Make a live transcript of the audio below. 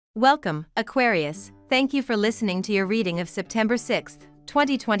Welcome, Aquarius. Thank you for listening to your reading of September 6,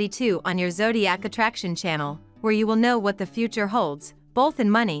 2022 on your Zodiac Attraction channel, where you will know what the future holds, both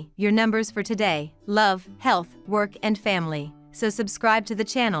in money, your numbers for today, love, health, work and family. So subscribe to the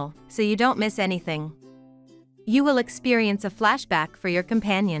channel, so you don't miss anything. You will experience a flashback for your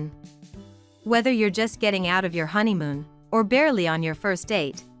companion. Whether you're just getting out of your honeymoon, or barely on your first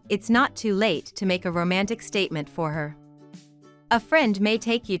date, it's not too late to make a romantic statement for her. A friend may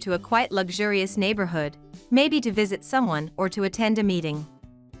take you to a quite luxurious neighborhood, maybe to visit someone or to attend a meeting.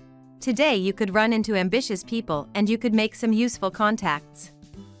 Today you could run into ambitious people and you could make some useful contacts.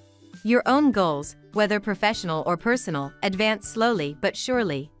 Your own goals, whether professional or personal, advance slowly but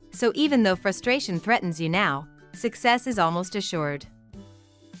surely, so even though frustration threatens you now, success is almost assured.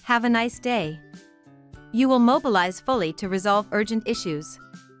 Have a nice day. You will mobilize fully to resolve urgent issues.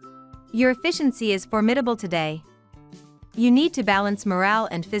 Your efficiency is formidable today. You need to balance morale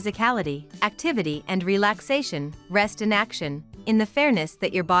and physicality, activity and relaxation, rest and action, in the fairness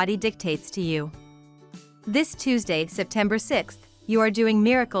that your body dictates to you. This Tuesday, September 6th, you are doing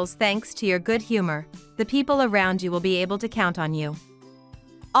miracles thanks to your good humor. The people around you will be able to count on you.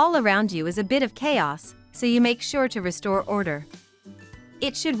 All around you is a bit of chaos, so you make sure to restore order.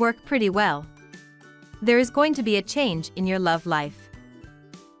 It should work pretty well. There is going to be a change in your love life.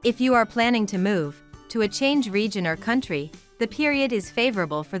 If you are planning to move to a change region or country, the period is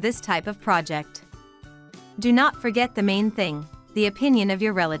favorable for this type of project. Do not forget the main thing, the opinion of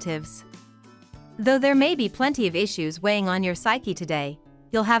your relatives. Though there may be plenty of issues weighing on your psyche today,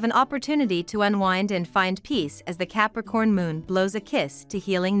 you'll have an opportunity to unwind and find peace as the Capricorn moon blows a kiss to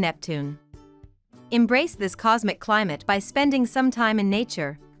healing Neptune. Embrace this cosmic climate by spending some time in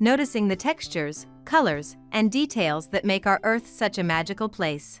nature, noticing the textures, colors, and details that make our Earth such a magical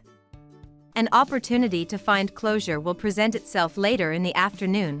place. An opportunity to find closure will present itself later in the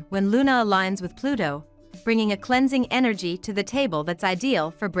afternoon when Luna aligns with Pluto, bringing a cleansing energy to the table that's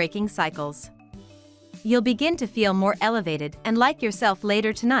ideal for breaking cycles. You'll begin to feel more elevated and like yourself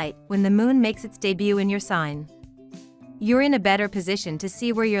later tonight when the moon makes its debut in your sign. You're in a better position to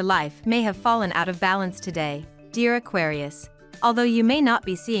see where your life may have fallen out of balance today, dear Aquarius, although you may not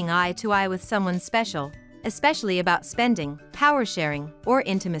be seeing eye to eye with someone special, especially about spending, power sharing, or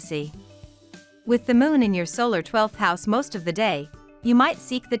intimacy. With the moon in your solar 12th house most of the day, you might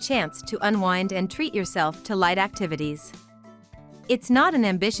seek the chance to unwind and treat yourself to light activities. It's not an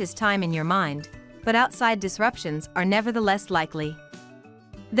ambitious time in your mind, but outside disruptions are nevertheless likely.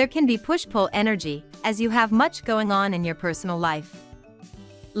 There can be push-pull energy, as you have much going on in your personal life.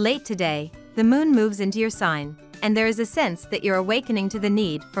 Late today, the moon moves into your sign, and there is a sense that you're awakening to the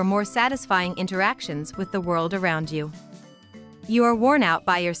need for more satisfying interactions with the world around you. You are worn out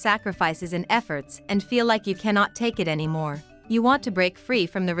by your sacrifices and efforts and feel like you cannot take it anymore. You want to break free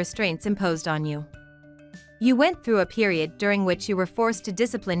from the restraints imposed on you. You went through a period during which you were forced to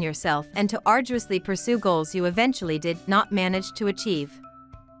discipline yourself and to arduously pursue goals you eventually did not manage to achieve.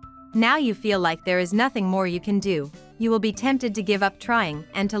 Now you feel like there is nothing more you can do. You will be tempted to give up trying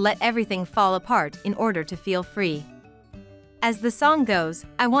and to let everything fall apart in order to feel free. As the song goes,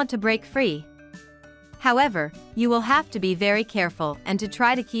 I want to break free. However, you will have to be very careful and to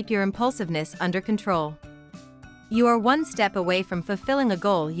try to keep your impulsiveness under control. You are one step away from fulfilling a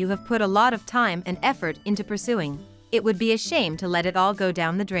goal you have put a lot of time and effort into pursuing. It would be a shame to let it all go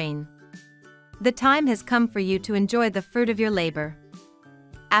down the drain. The time has come for you to enjoy the fruit of your labor.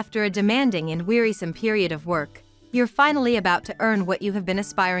 After a demanding and wearisome period of work, you're finally about to earn what you have been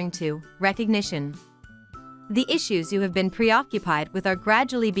aspiring to, recognition. The issues you have been preoccupied with are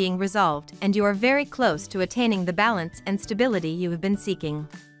gradually being resolved and you are very close to attaining the balance and stability you have been seeking.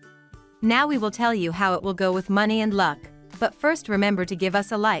 Now we will tell you how it will go with money and luck, but first remember to give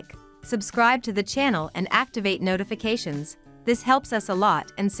us a like, subscribe to the channel and activate notifications. This helps us a lot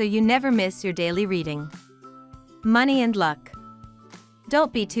and so you never miss your daily reading. Money and luck.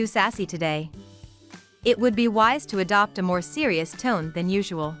 Don't be too sassy today. It would be wise to adopt a more serious tone than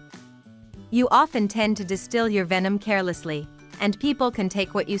usual. You often tend to distill your venom carelessly, and people can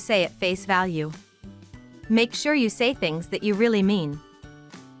take what you say at face value. Make sure you say things that you really mean.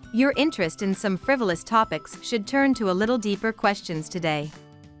 Your interest in some frivolous topics should turn to a little deeper questions today.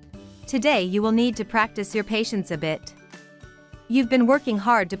 Today you will need to practice your patience a bit. You've been working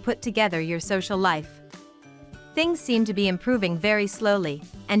hard to put together your social life. Things seem to be improving very slowly,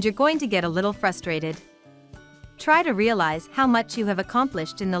 and you're going to get a little frustrated. Try to realize how much you have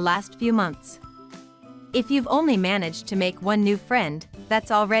accomplished in the last few months. If you've only managed to make one new friend,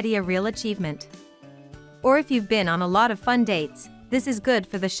 that's already a real achievement. Or if you've been on a lot of fun dates, this is good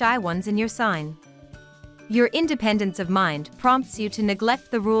for the shy ones in your sign. Your independence of mind prompts you to neglect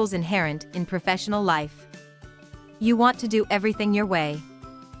the rules inherent in professional life. You want to do everything your way.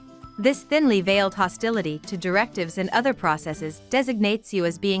 This thinly veiled hostility to directives and other processes designates you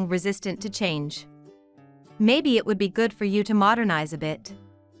as being resistant to change. Maybe it would be good for you to modernize a bit.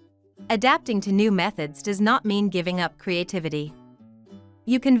 Adapting to new methods does not mean giving up creativity.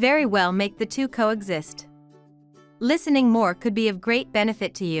 You can very well make the two coexist. Listening more could be of great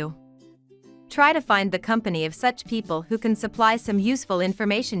benefit to you. Try to find the company of such people who can supply some useful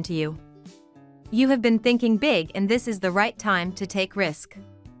information to you. You have been thinking big, and this is the right time to take risk.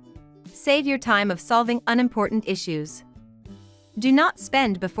 Save your time of solving unimportant issues. Do not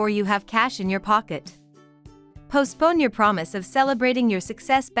spend before you have cash in your pocket. Postpone your promise of celebrating your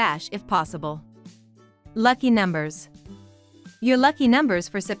success bash if possible. Lucky numbers. Your lucky numbers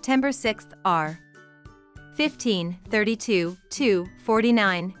for September 6th are 15, 32, 2,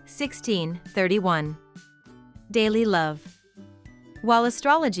 49, 16, 31. Daily love. While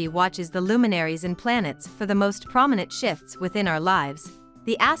astrology watches the luminaries and planets for the most prominent shifts within our lives,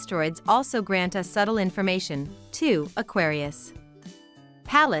 the asteroids also grant us subtle information, too. Aquarius.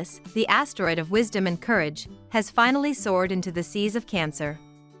 Pallas, the asteroid of wisdom and courage, has finally soared into the seas of Cancer.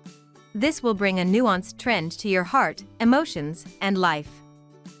 This will bring a nuanced trend to your heart, emotions, and life.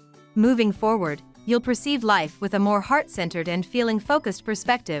 Moving forward, you'll perceive life with a more heart-centered and feeling-focused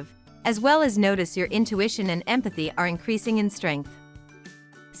perspective, as well as notice your intuition and empathy are increasing in strength.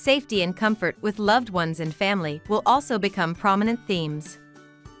 Safety and comfort with loved ones and family will also become prominent themes.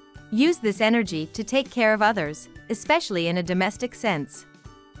 Use this energy to take care of others, especially in a domestic sense.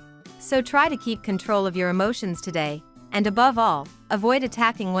 So try to keep control of your emotions today, and above all, avoid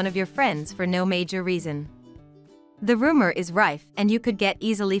attacking one of your friends for no major reason. The rumor is rife and you could get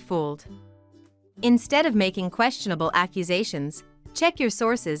easily fooled. Instead of making questionable accusations, check your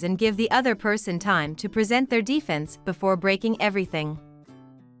sources and give the other person time to present their defense before breaking everything.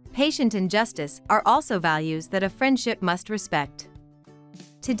 Patience and justice are also values that a friendship must respect.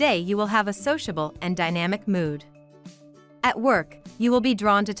 Today you will have a sociable and dynamic mood. At work, you will be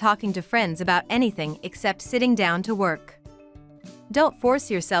drawn to talking to friends about anything except sitting down to work. Don't force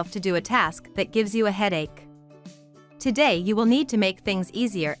yourself to do a task that gives you a headache. Today you will need to make things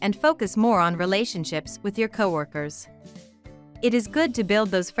easier and focus more on relationships with your coworkers. It is good to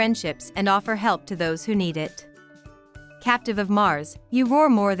build those friendships and offer help to those who need it. Captive of Mars, you roar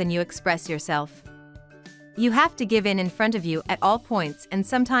more than you express yourself. You have to give in front of you at all points and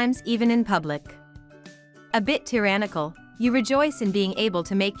sometimes even in public. A bit tyrannical, you rejoice in being able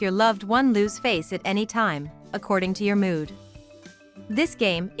to make your loved one lose face at any time, according to your mood. This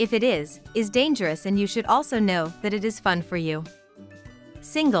game, if it is dangerous, and you should also know that it is fun for you.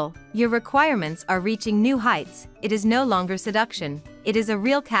 Single, your requirements are reaching new heights. It is no longer seduction, it is a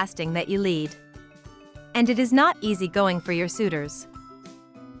real casting that you lead. And it is not easy going for your suitors.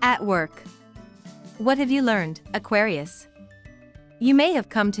 At work. What have you learned, Aquarius? You may have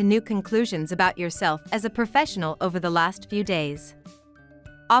come to new conclusions about yourself as a professional over the last few days.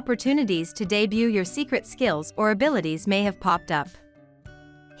 Opportunities to debut your secret skills or abilities may have popped up.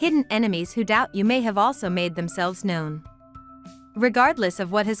 Hidden enemies who doubt you may have also made themselves known. Regardless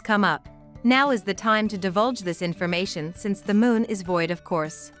of what has come up, now is the time to divulge this information since the moon is void of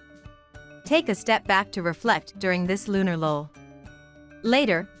course. Take a step back to reflect during this lunar lull.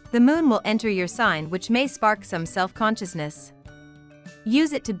 Later, the moon will enter your sign, which may spark some self-consciousness.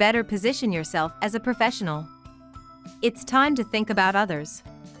 Use it to better position yourself as a professional. It's time to think about others.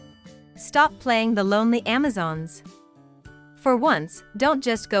 Stop playing the lonely Amazons. For once, don't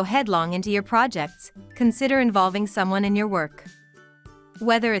just go headlong into your projects, consider involving someone in your work.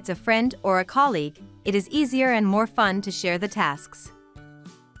 Whether it's a friend or a colleague, it is easier and more fun to share the tasks.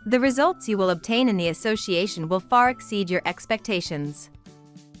 The results you will obtain in the association will far exceed your expectations.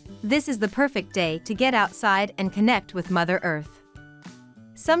 This is the perfect day to get outside and connect with Mother Earth.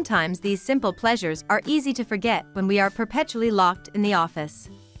 Sometimes these simple pleasures are easy to forget when we are perpetually locked in the office.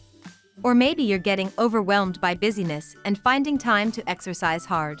 Or maybe you're getting overwhelmed by busyness and finding time to exercise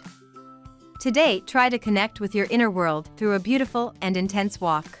hard. Today, try to connect with your inner world through a beautiful and intense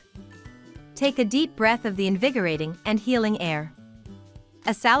walk. Take a deep breath of the invigorating and healing air.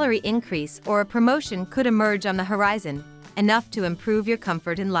 A salary increase or a promotion could emerge on the horizon, enough to improve your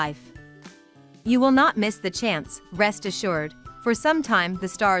comfort in life. You will not miss the chance, rest assured, for some time the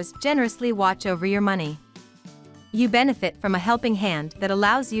stars generously watch over your money. You benefit from a helping hand that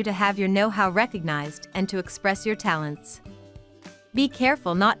allows you to have your know-how recognized and to express your talents. Be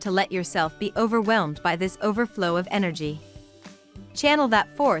careful not to let yourself be overwhelmed by this overflow of energy. Channel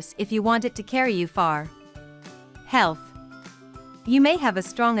that force if you want it to carry you far. Health. You may have a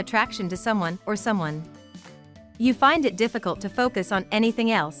strong attraction to someone or someone. You find it difficult to focus on anything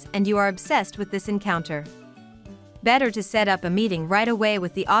else and you are obsessed with this encounter. Better to set up a meeting right away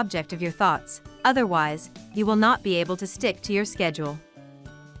with the object of your thoughts, otherwise, you will not be able to stick to your schedule.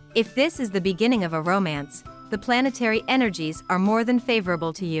 If this is the beginning of a romance, the planetary energies are more than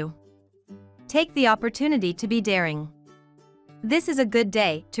favorable to you. Take the opportunity to be daring. This is a good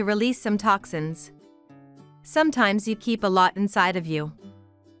day to release some toxins. Sometimes you keep a lot inside of you.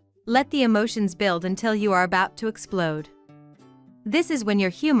 Let the emotions build until you are about to explode. This is when your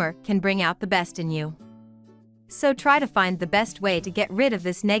humor can bring out the best in you. So try to find the best way to get rid of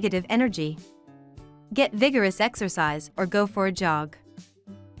this negative energy. Get vigorous exercise or go for a jog.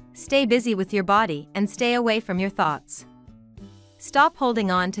 Stay busy with your body and stay away from your thoughts. Stop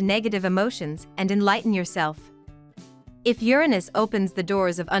holding on to negative emotions and enlighten yourself. If Uranus opens the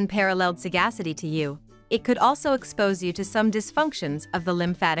doors of unparalleled sagacity to you, it could also expose you to some dysfunctions of the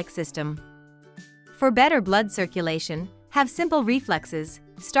lymphatic system. For better blood circulation, have simple reflexes,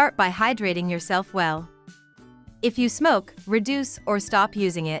 start by hydrating yourself well. If you smoke, reduce or stop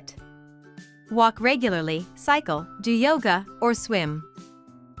using it. Walk regularly, cycle, do yoga, or swim.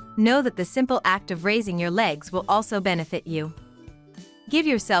 Know that the simple act of raising your legs will also benefit you. Give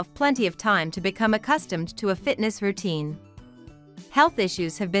yourself plenty of time to become accustomed to a fitness routine. Health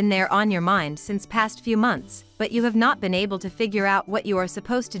issues have been there on your mind since past few months, but you have not been able to figure out what you are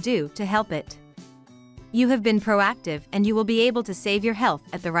supposed to do to help it. You have been proactive and you will be able to save your health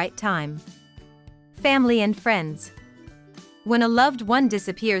at the right time. Family and friends. When a loved one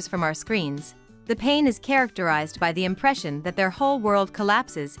disappears from our screens, the pain is characterized by the impression that their whole world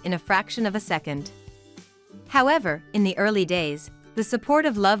collapses in a fraction of a second. However, in the early days, the support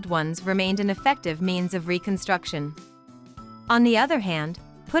of loved ones remained an effective means of reconstruction. On the other hand,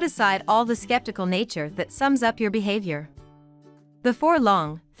 put aside all the skeptical nature that sums up your behavior. Before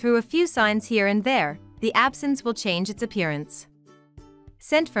long, through a few signs here and there, the absence will change its appearance.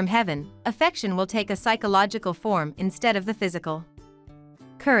 Sent from heaven, affection will take a psychological form instead of the physical.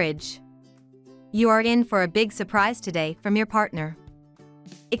 Courage. You are in for a big surprise today from your partner.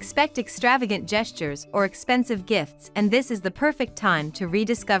 Expect extravagant gestures or expensive gifts, and this is the perfect time to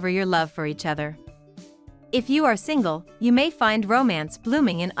rediscover your love for each other. If you are single, you may find romance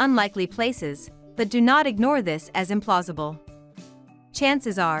blooming in unlikely places, but do not ignore this as implausible.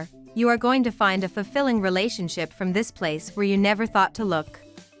 Chances are, you are going to find a fulfilling relationship from this place where you never thought to look.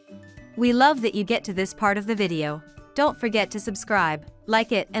 We love that you get to this part of the video. Don't forget to subscribe,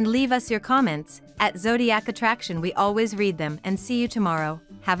 like it, and leave us your comments. At Zodiac Attraction we always read them, and see you tomorrow.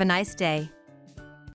 Have a nice day.